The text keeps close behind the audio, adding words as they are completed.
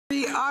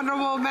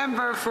honourable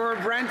member for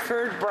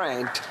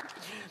Brantford-Brant.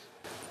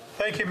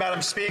 Thank you,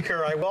 Madam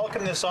Speaker. I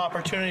welcome this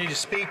opportunity to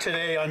speak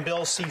today on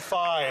Bill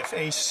C-5,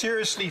 a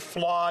seriously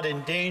flawed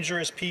and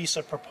dangerous piece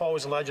of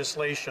proposed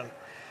legislation.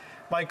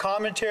 My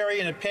commentary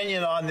and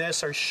opinion on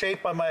this are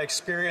shaped by my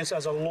experience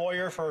as a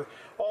lawyer for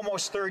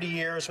almost 30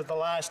 years, with the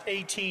last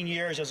 18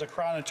 years as a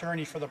Crown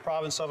Attorney for the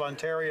province of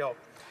Ontario.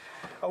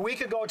 A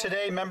week ago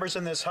today, members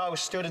in this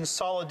House stood in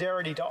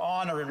solidarity to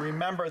honour and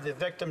remember the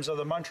victims of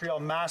the Montreal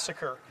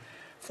massacre.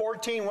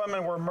 14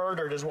 women were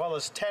murdered, as well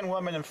as 10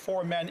 women and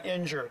 4 men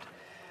injured.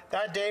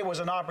 That day was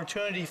an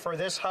opportunity for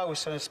this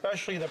House, and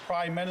especially the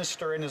Prime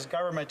Minister and his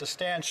government, to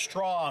stand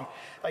strong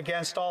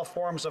against all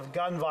forms of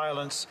gun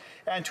violence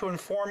and to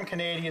inform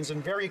Canadians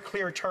in very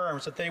clear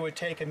terms that they would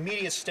take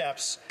immediate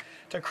steps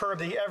to curb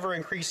the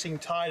ever-increasing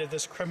tide of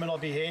this criminal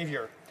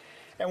behaviour.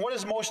 And what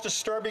is most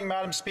disturbing,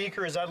 Madam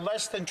Speaker, is that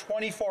less than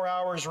 24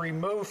 hours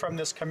removed from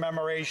this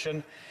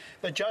commemoration,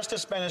 the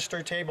Justice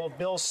Minister tabled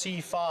Bill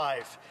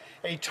C-5,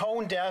 a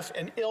tone-deaf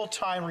and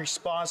ill-timed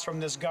response from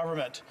this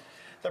government.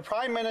 The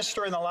Prime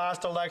Minister in the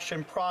last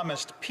election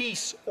promised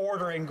peace,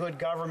 order, and good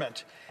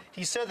government.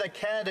 He said that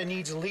Canada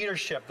needs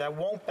leadership that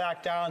won't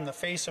back down in the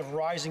face of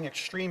rising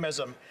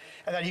extremism,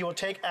 and that he will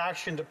take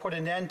action to put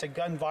an end to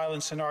gun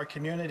violence in our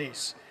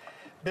communities.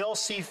 Bill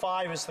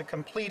C-5 is the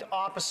complete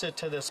opposite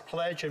to this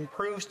pledge and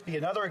proves to be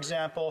another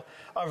example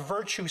of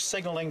virtue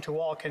signaling to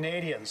all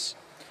Canadians.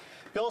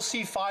 Bill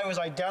C-5 was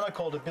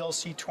identical to Bill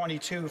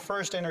C-22,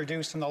 first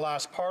introduced in the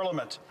last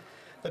Parliament.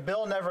 The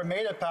bill never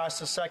made it past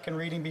the second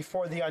reading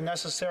before the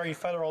unnecessary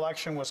federal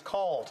election was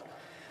called.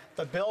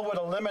 The bill would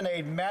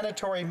eliminate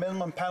mandatory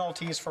minimum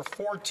penalties for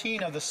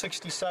 14 of the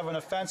 67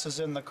 offences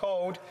in the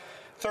Code,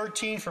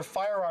 13 for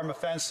firearm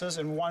offences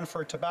and 1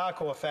 for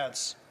tobacco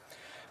offence.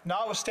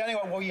 Notwithstanding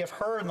what we have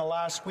heard in the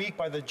last week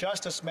by the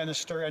Justice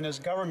Minister and his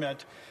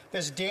government,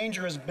 this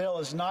dangerous bill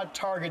is not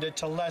targeted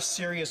to less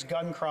serious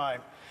gun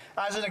crime.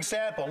 As an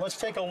example, let's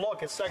take a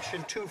look at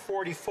Section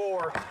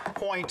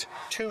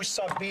 244.2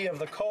 sub B of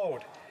the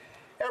Code.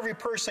 Every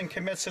person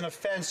commits an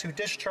offence who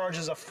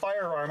discharges a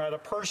firearm at a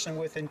person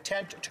with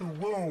intent to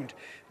wound,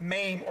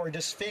 maim, or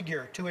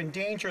disfigure, to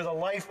endanger the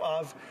life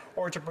of,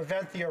 or to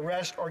prevent the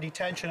arrest or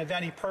detention of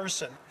any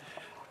person.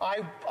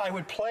 I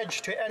would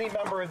pledge to any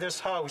member of this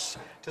House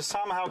to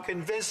somehow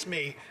convince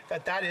me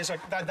that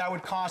that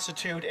would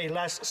constitute a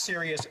less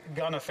serious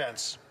gun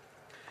offence.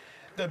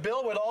 The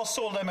bill would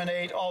also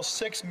eliminate all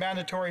 6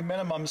 mandatory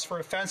minimums for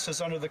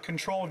offences under the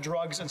Controlled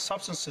Drugs and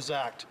Substances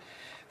Act.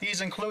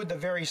 These include the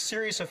very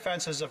serious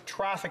offences of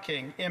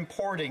trafficking,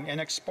 importing, and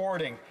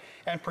exporting,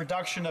 and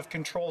production of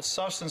controlled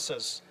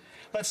substances.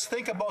 Let's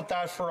think about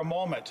that for a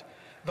moment.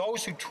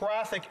 Those who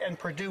traffic and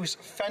produce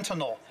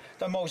fentanyl,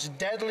 the most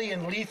deadly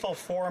and lethal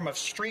form of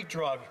street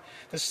drug,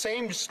 the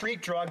same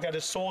street drug that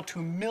is sold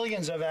to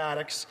millions of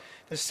addicts,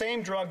 the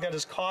same drug that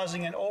is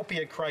causing an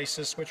opiate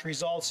crisis which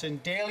results in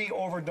daily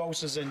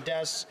overdoses and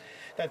deaths,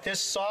 that this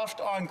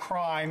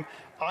soft-on-crime,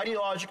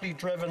 ideologically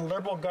driven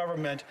Liberal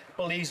government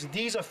believes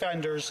these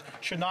offenders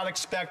should not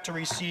expect to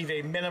receive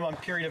a minimum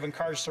period of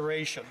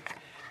incarceration.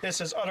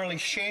 This is utterly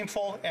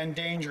shameful and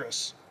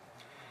dangerous.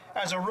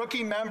 As a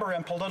rookie member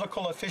and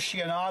political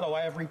aficionado,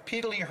 I have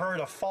repeatedly heard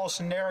a false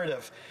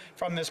narrative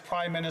from this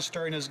Prime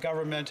Minister and his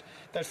government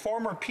that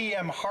former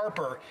PM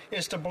Harper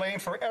is to blame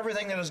for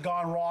everything that has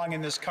gone wrong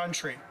in this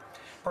country.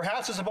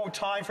 Perhaps it's about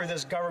time for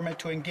this government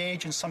to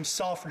engage in some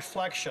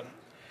self-reflection.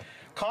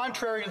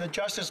 Contrary to the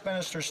Justice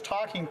Minister's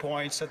talking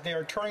points that they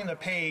are turning the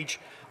page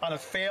on a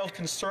failed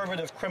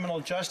Conservative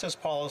criminal justice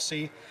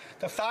policy,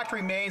 the fact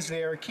remains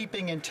they are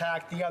keeping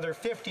intact the other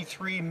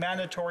 53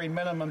 mandatory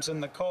minimums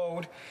in the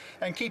Code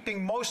and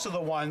keeping most of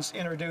the ones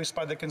introduced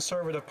by the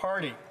Conservative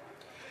Party.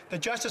 The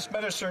Justice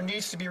Minister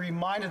needs to be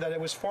reminded that it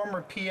was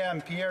former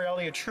PM Pierre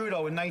Elliott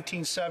Trudeau in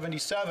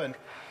 1977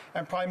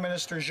 and Prime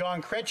Minister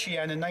Jean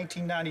Chrétien in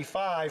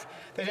 1995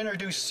 that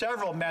introduced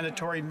several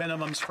mandatory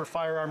minimums for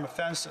firearm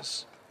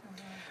offences.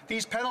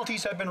 These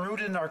penalties have been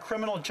rooted in our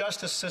criminal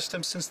justice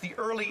system since the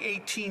early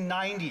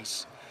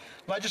 1890s.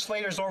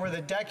 Legislators over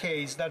the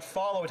decades that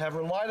followed have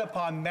relied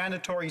upon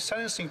mandatory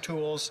sentencing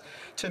tools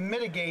to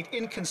mitigate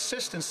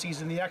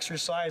inconsistencies in the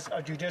exercise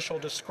of judicial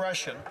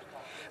discretion.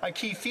 A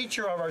key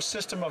feature of our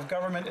system of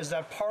government is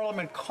that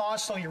Parliament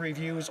constantly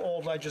reviews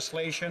old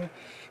legislation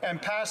and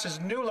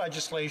passes new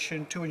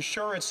legislation to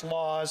ensure its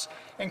laws,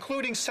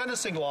 including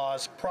sentencing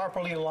laws,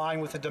 properly align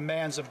with the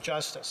demands of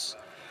justice.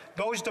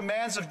 Those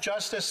demands of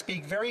justice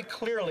speak very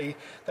clearly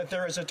that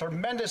there is a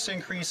tremendous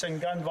increase in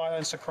gun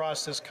violence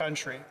across this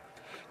country.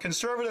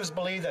 Conservatives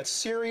believe that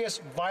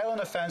serious,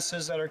 violent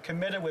offences that are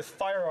committed with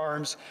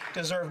firearms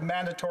deserve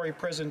mandatory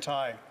prison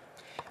time.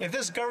 If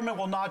this government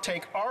will not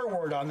take our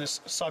word on this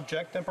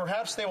subject, then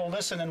perhaps they will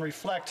listen and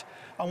reflect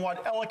on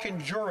what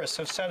eloquent jurists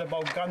have said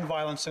about gun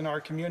violence in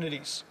our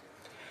communities.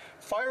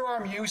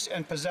 Firearm use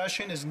and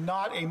possession is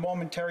not a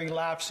momentary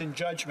lapse in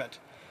judgment.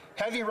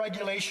 Heavy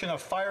regulation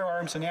of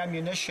firearms and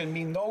ammunition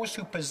mean those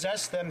who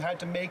possess them had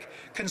to make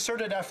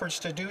concerted efforts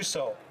to do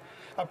so.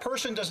 A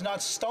person does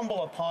not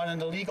stumble upon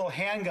an illegal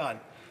handgun.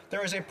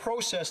 There is a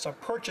process of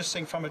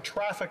purchasing from a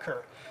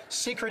trafficker,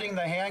 secreting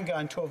the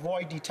handgun to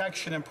avoid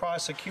detection and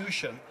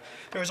prosecution.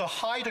 There is a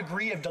high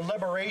degree of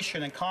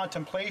deliberation and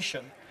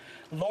contemplation.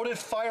 Loaded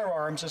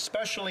firearms,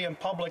 especially in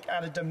public,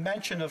 add a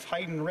dimension of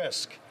heightened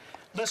risk.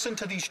 Listen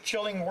to these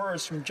chilling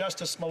words from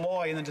Justice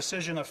Malloy in the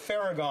decision of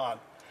Farragon.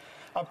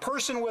 A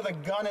person with a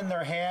gun in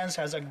their hands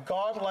has a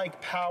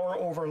godlike power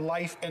over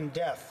life and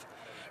death.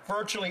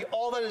 Virtually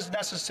all that is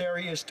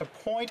necessary is to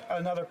point at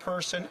another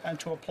person and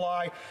to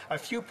apply a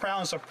few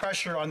pounds of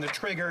pressure on the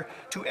trigger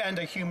to end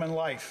a human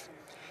life.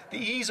 The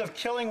ease of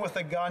killing with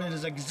a gun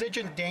is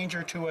exigent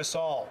danger to us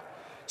all.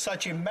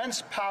 Such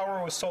immense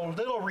power with so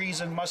little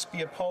reason must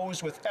be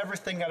opposed with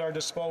everything at our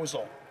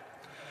disposal.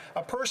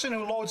 A person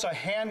who loads a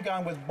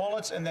handgun with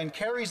bullets and then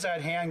carries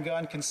that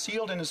handgun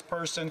concealed in his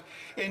person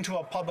into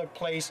a public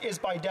place is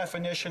by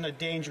definition a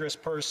dangerous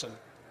person.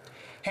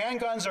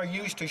 Handguns are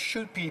used to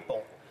shoot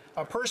people.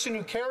 A person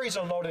who carries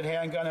a loaded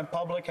handgun in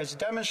public has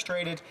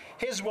demonstrated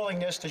his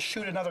willingness to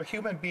shoot another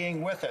human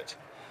being with it.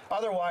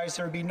 Otherwise,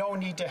 there would be no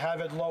need to have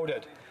it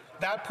loaded.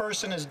 That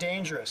person is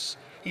dangerous.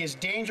 He is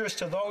dangerous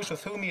to those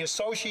with whom he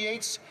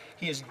associates.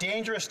 He is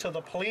dangerous to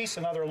the police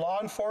and other law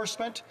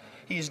enforcement.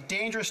 He is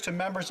dangerous to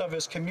members of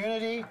his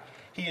community.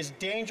 He is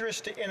dangerous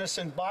to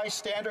innocent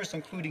bystanders,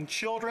 including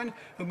children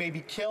who may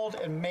be killed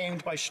and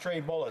maimed by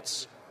stray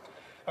bullets.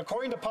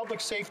 According to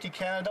Public Safety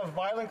Canada,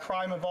 violent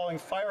crime involving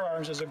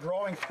firearms is a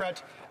growing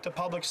threat to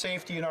public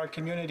safety in our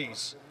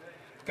communities.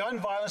 Gun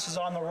violence is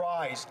on the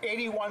rise.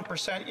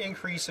 81%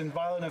 increase in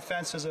violent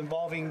offenses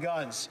involving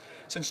guns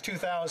since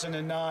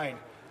 2009.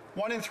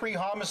 1 in 3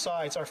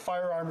 homicides are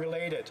firearm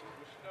related.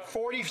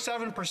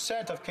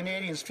 47% of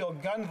Canadians feel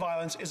gun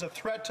violence is a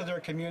threat to their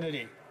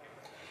community.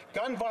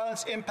 Gun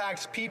violence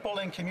impacts people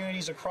in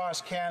communities across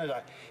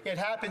Canada. It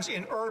happens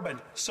in urban,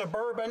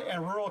 suburban,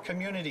 and rural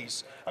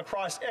communities,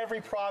 across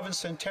every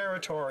province and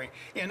territory,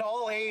 in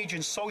all age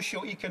and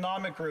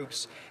socioeconomic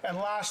groups, and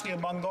lastly,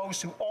 among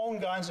those who own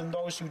guns and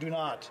those who do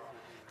not.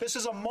 This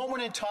is a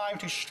moment in time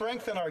to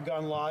strengthen our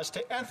gun laws,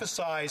 to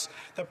emphasize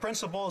the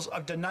principles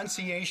of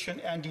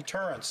denunciation and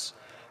deterrence.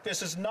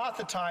 This is not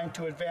the time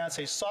to advance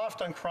a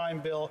soft on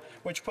crime bill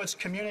which puts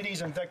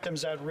communities and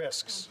victims at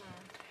risks.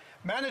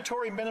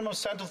 Mandatory minimum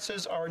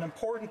sentences are an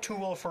important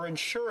tool for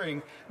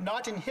ensuring,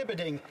 not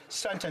inhibiting,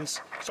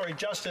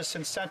 justice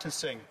in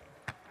sentencing.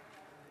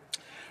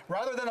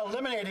 Rather than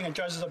eliminating a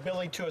judge's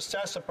ability to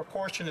assess a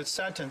proportionate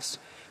sentence,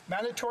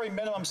 mandatory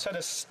minimums set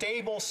a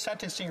stable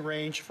sentencing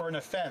range for an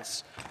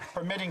offense,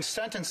 permitting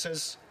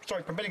citizens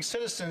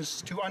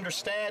to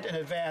understand in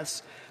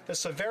advance the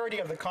severity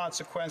of the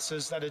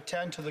consequences that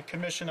attend to the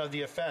commission of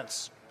the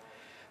offense.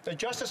 The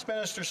Justice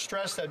Minister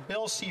stressed that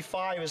Bill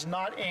C-5 is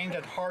not aimed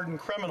at hardened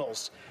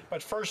criminals,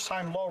 but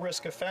first-time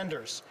low-risk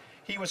offenders.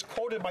 He was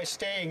quoted by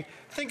saying,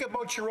 "Think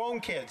about your own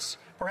kids.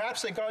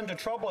 Perhaps they got into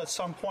trouble at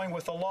some point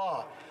with the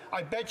law.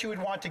 I bet you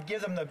would want to give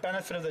them the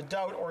benefit of the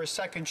doubt or a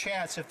second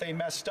chance if they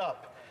messed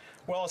up."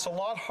 Well, it's a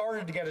lot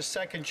harder to get a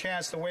second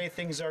chance the way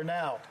things are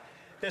now.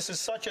 This is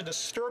such a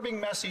disturbing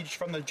message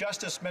from the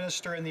Justice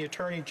Minister and the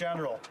Attorney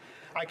General.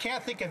 I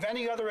can't think of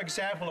any other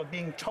example of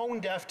being tone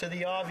deaf to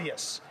the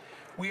obvious.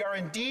 We are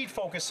indeed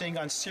focusing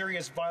on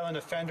serious violent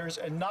offenders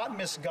and not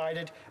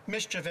misguided,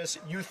 mischievous,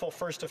 youthful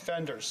first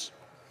offenders.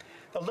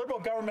 The Liberal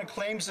government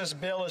claims this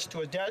bill is to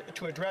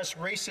address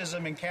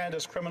racism in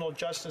Canada's criminal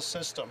justice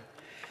system.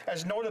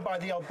 As noted by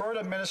the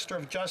Alberta Minister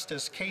of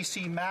Justice,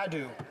 K.C.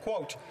 Madhu,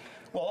 quote,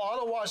 "While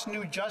Ottawa's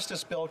new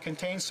justice bill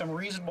contains some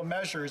reasonable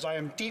measures, I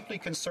am deeply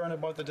concerned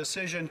about the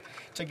decision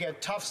to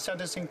get tough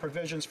sentencing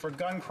provisions for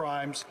gun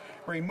crimes.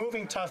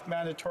 Removing tough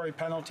mandatory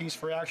penalties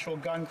for actual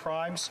gun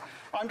crimes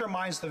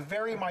undermines the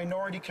very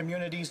minority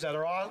communities that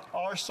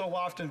are so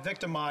often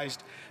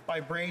victimized by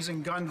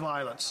brazen gun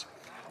violence.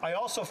 I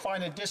also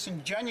find it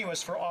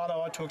disingenuous for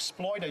Ottawa to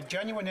exploit a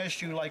genuine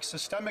issue like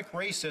systemic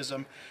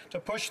racism to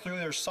push through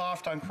their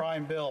soft on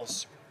crime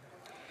bills."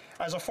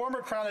 As a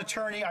former Crown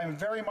attorney, I am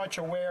very much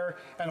aware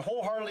and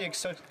wholeheartedly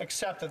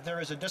accept that there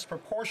is a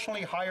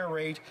disproportionately higher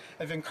rate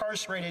of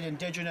incarcerated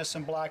Indigenous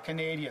and Black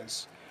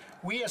Canadians.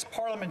 We as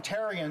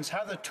parliamentarians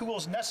have the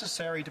tools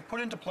necessary to put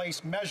into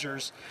place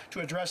measures to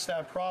address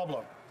that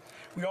problem.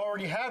 We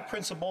already have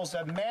principles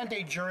that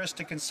mandate jurists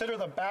to consider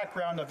the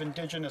background of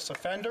Indigenous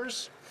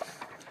offenders.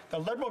 The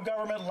Liberal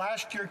government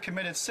last year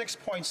committed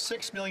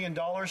 $6.6 million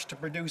to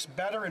produce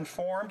better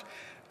informed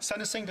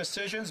sentencing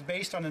decisions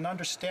based on an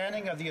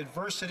understanding of the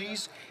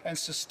adversities and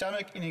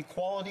systemic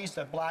inequalities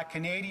that Black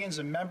Canadians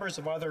and members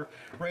of other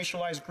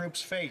racialized groups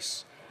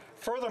face.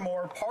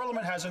 Furthermore,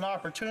 Parliament has an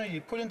opportunity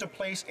to put into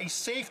place a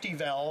safety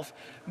valve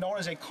known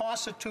as a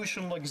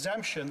constitutional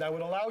exemption that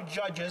would allow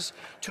judges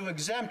to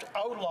exempt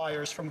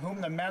outliers from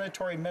whom the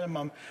mandatory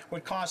minimum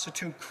would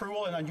constitute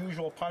cruel and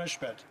unusual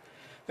punishment.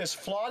 This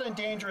flawed and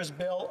dangerous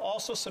bill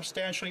also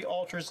substantially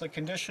alters the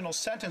conditional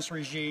sentence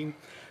regime,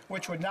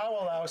 which would now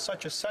allow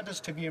such a sentence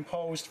to be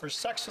imposed for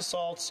sex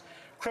assaults,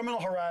 criminal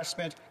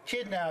harassment,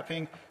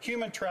 kidnapping,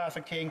 human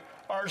trafficking,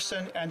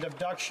 arson, and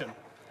abduction.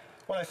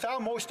 What I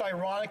found most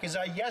ironic is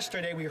that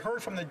yesterday we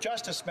heard from the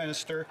Justice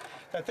Minister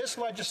that this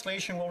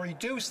legislation will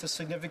reduce the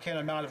significant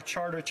amount of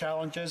charter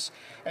challenges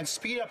and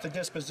speed up the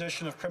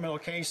disposition of criminal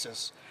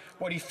cases.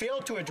 What he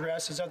failed to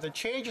address is that the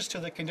changes to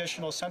the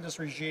conditional sentence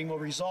regime will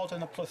result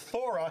in a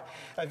plethora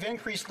of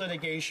increased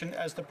litigation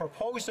as the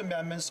proposed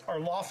amendments are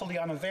lawfully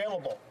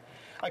unavailable.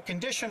 A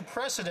condition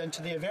precedent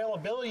to the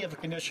availability of a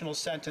conditional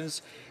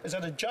sentence is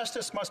that a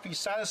justice must be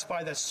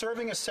satisfied that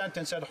serving a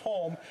sentence at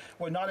home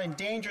would not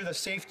endanger the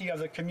safety of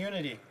the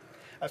community.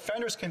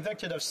 Offenders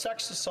convicted of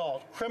sex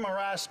assault, criminal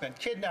harassment,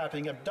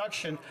 kidnapping,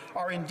 abduction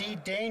are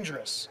indeed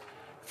dangerous.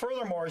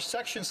 Furthermore,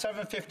 Section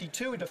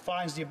 752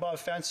 defines the above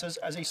offenses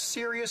as a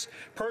serious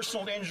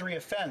personal injury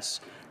offense,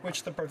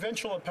 which the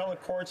provincial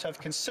appellate courts have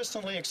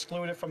consistently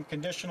excluded from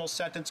conditional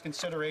sentence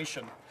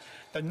consideration.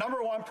 The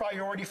number one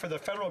priority for the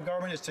federal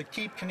government is to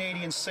keep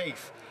Canadians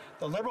safe.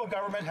 The Liberal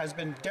government has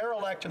been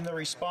derelict in their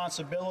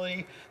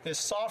responsibility. This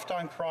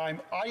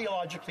soft-on-crime,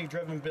 ideologically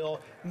driven bill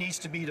needs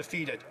to be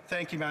defeated.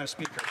 Thank you, Madam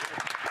Speaker.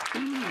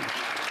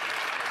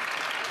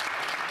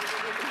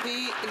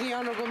 The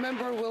honourable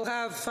member will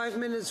have 5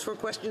 minutes for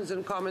questions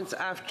and comments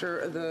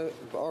after the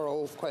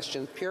oral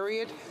question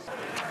period.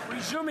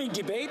 Resuming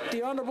debate,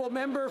 the honourable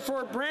member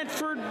for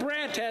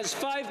Brantford-Brant has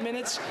 5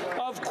 minutes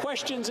of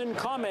questions and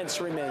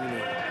comments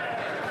remaining.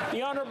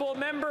 The honourable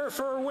member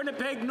for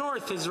Winnipeg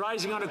North is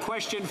rising on a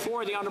question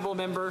for the honourable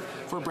member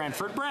for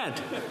Brantford-Brant.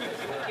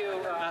 Thank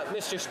you,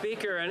 Mr.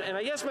 Speaker. And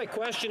I guess my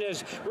question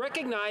is,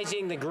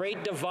 recognizing the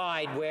great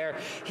divide where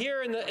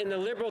here in the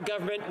Liberal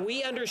government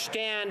we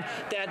understand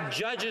that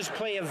judges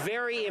play a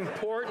very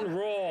important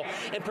role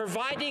in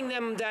providing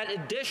them that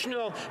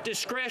additional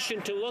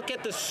discretion to look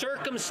at the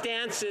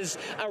circumstances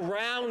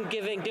around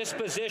giving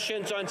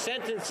dispositions on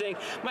sentencing.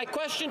 My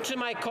question to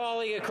my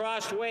colleague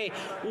across the way,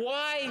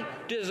 why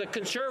does a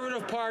Conservative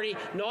Party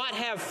not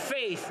have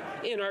faith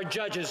in our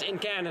judges in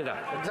Canada?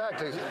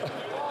 Exactly.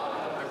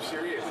 I'm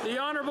serious. The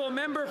honourable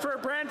member for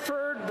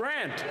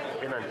Brantford-Brant.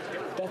 Amen.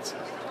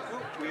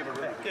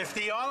 If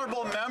the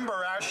honourable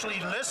member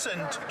actually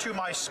listened to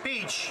my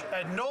speech,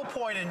 at no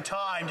point in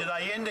time did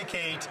I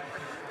indicate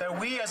that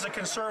we as a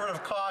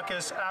Conservative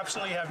caucus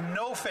absolutely have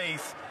no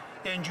faith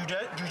in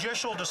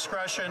judicial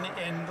discretion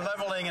in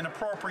levelling an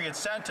appropriate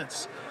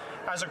sentence.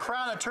 As a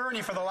Crown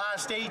attorney for the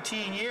last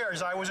 18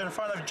 years, I was in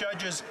front of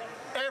judges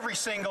every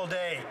single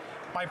day.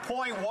 My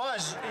point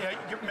was,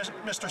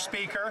 Mr.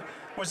 Speaker,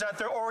 was that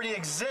there already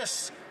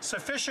exists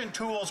sufficient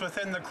tools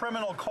within the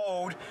criminal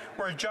code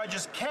where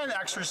judges can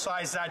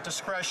exercise that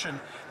discretion.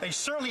 They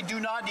certainly do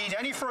not need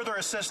any further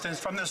assistance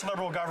from this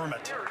Liberal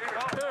government.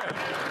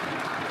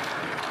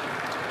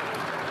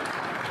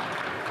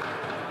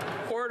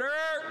 Order!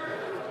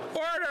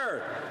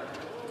 Order!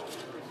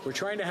 We're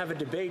trying to have a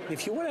debate.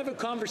 If you want to have a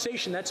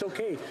conversation, that's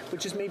okay, but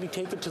just maybe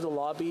take it to the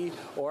lobby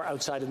or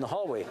outside in the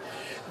hallway.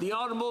 The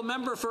honourable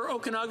member for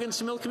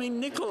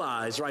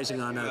Okanagan-Similkameen-Nicola is rising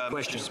on a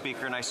question. Mr.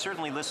 Speaker, and I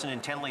certainly listened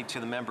intently to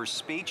the member's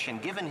speech,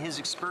 and given his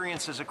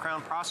experience as a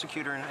Crown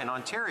prosecutor in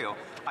Ontario,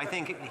 I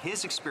think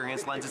his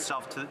experience lends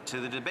itself to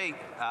the debate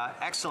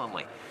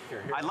excellently.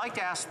 I'd like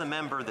to ask the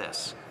member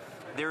this.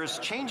 There's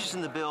changes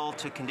in the bill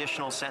to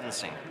conditional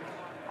sentencing.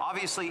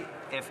 Obviously,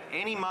 if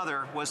any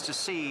mother was to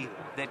see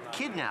that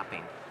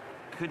kidnapping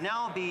could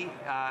now be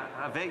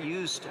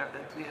used,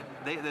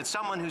 that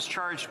someone who's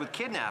charged with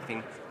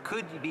kidnapping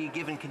could be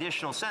given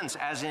conditional sentence,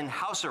 as in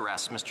house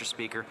arrest, Mr.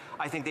 Speaker,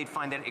 I think they'd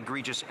find that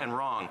egregious and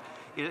wrong.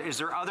 Is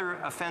there other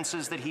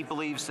offences that he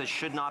believes that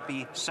should not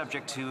be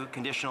subject to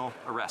conditional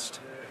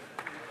arrest?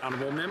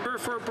 Honourable member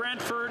for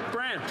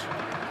Brantford-Brant.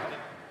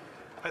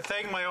 I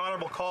thank my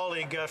honourable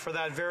colleague for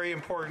that very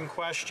important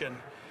question.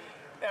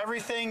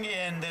 Everything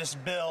in this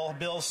bill,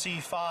 Bill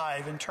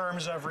C-5, in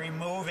terms of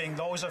removing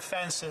those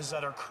offences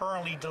that are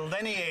currently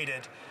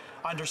delineated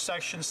under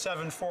Section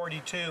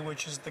 742,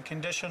 which is the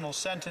conditional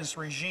sentence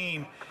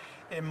regime,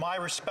 in my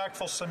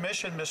respectful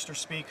submission, Mr.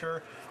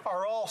 Speaker,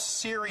 are all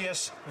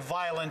serious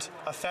violent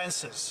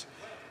offences.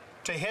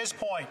 To his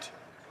point,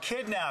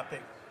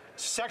 kidnapping,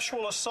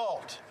 sexual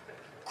assault,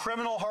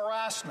 criminal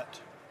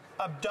harassment,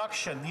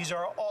 abduction, these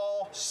are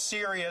all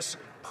serious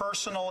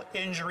personal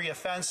injury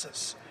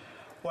offences.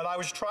 What I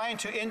was trying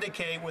to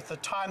indicate with the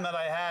time that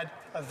I had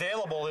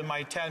available in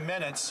my 10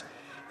 minutes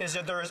is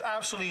that there is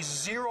absolutely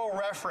zero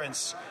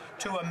reference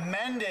to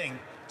amending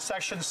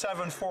Section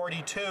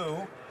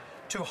 742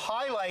 to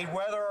highlight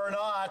whether or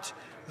not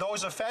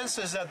those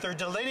offenses that they're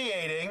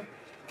delineating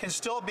can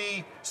still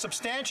be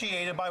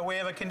substantiated by way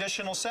of a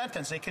conditional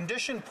sentence. A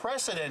condition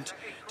precedent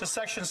to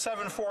Section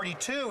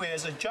 742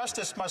 is a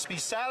justice must be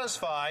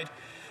satisfied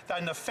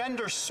that an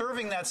offender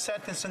serving that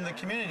sentence in the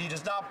community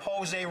does not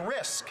pose a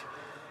risk.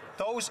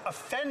 Those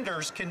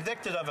offenders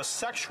convicted of a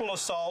sexual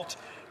assault,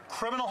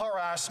 criminal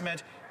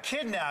harassment,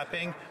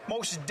 kidnapping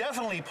most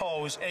definitely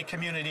pose a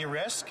community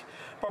risk.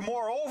 But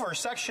moreover,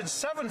 Section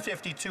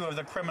 752 of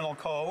the Criminal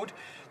Code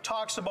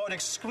talks about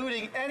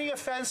excluding any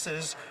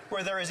offenses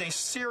where there is a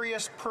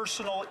serious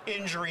personal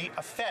injury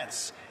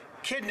offense.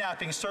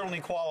 Kidnapping certainly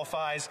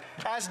qualifies,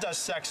 as does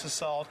sex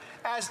assault,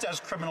 as does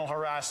criminal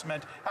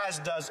harassment, as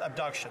does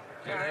abduction.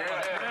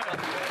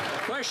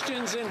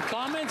 Questions and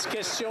comments?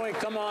 Questions et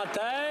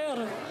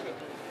commentaires?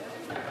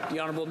 The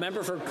honourable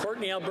member for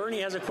Courtenay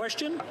Alberni has a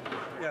question.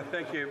 Yeah,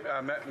 thank you,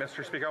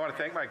 Mr. Speaker. I want to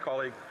thank my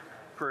colleague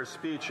for his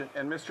speech.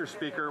 And Mr.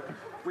 Speaker,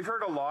 we've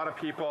heard a lot of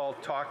people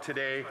talk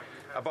today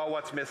about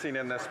what's missing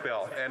in this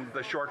bill and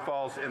the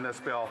shortfalls in this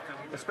bill,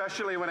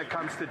 especially when it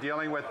comes to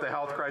dealing with the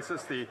health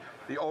crisis, the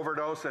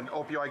overdose and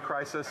opioid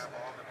crisis.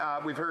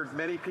 We've heard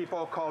many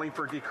people calling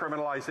for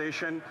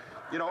decriminalization.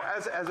 You know,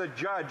 as a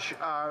judge,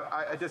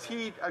 does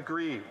he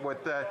agree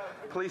with the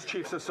Police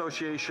Chiefs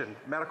Association,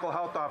 medical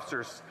health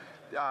officers,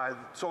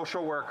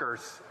 social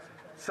workers,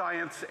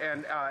 science,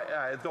 and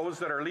those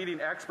that are leading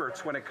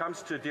experts when it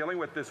comes to dealing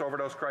with this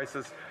overdose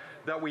crisis,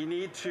 that we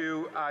need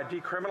to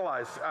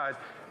decriminalize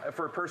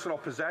for personal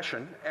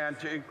possession and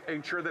to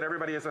ensure that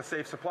everybody has a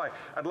safe supply?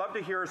 I'd love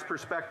to hear his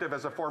perspective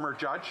as a former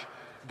judge,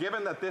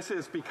 given that this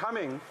is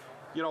becoming,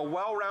 you know,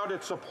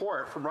 well-rounded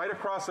support from right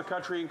across the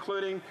country,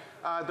 including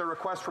the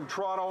request from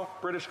Toronto,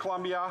 British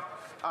Columbia,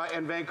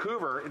 and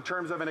Vancouver in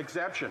terms of an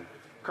exemption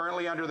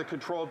currently under the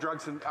Controlled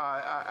Drugs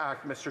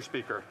Act, Mr.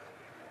 Speaker.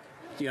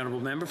 The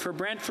honourable member for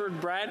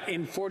Brantford-Brant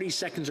in 40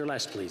 seconds or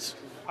less, please.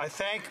 I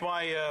thank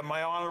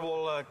my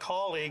honourable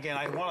colleague, and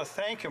I want to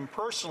thank him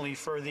personally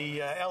for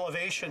the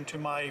elevation to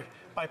my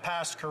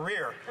past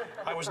career.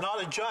 I was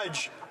not a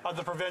judge of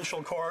the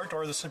provincial court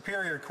or the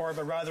superior court,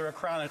 but rather a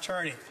Crown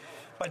attorney.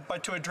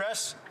 But to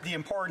address the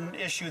important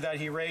issue that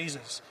he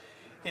raises,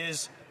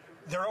 is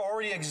there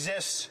already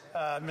exists,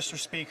 Mr.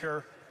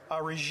 Speaker,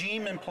 a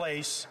regime in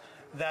place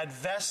that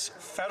vests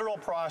federal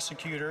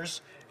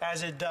prosecutors,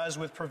 as it does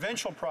with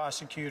provincial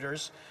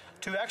prosecutors,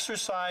 to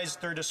exercise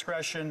their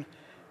discretion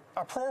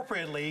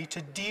appropriately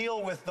to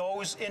deal with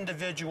those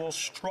individuals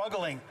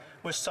struggling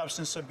with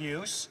substance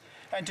abuse,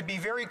 and to be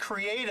very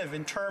creative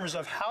in terms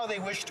of how they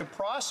wish to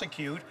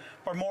prosecute,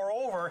 but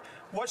moreover,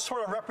 what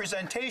sort of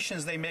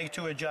representations they make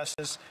to a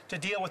justice to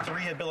deal with the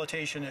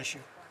rehabilitation issue.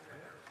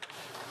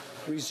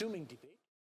 Resuming debate.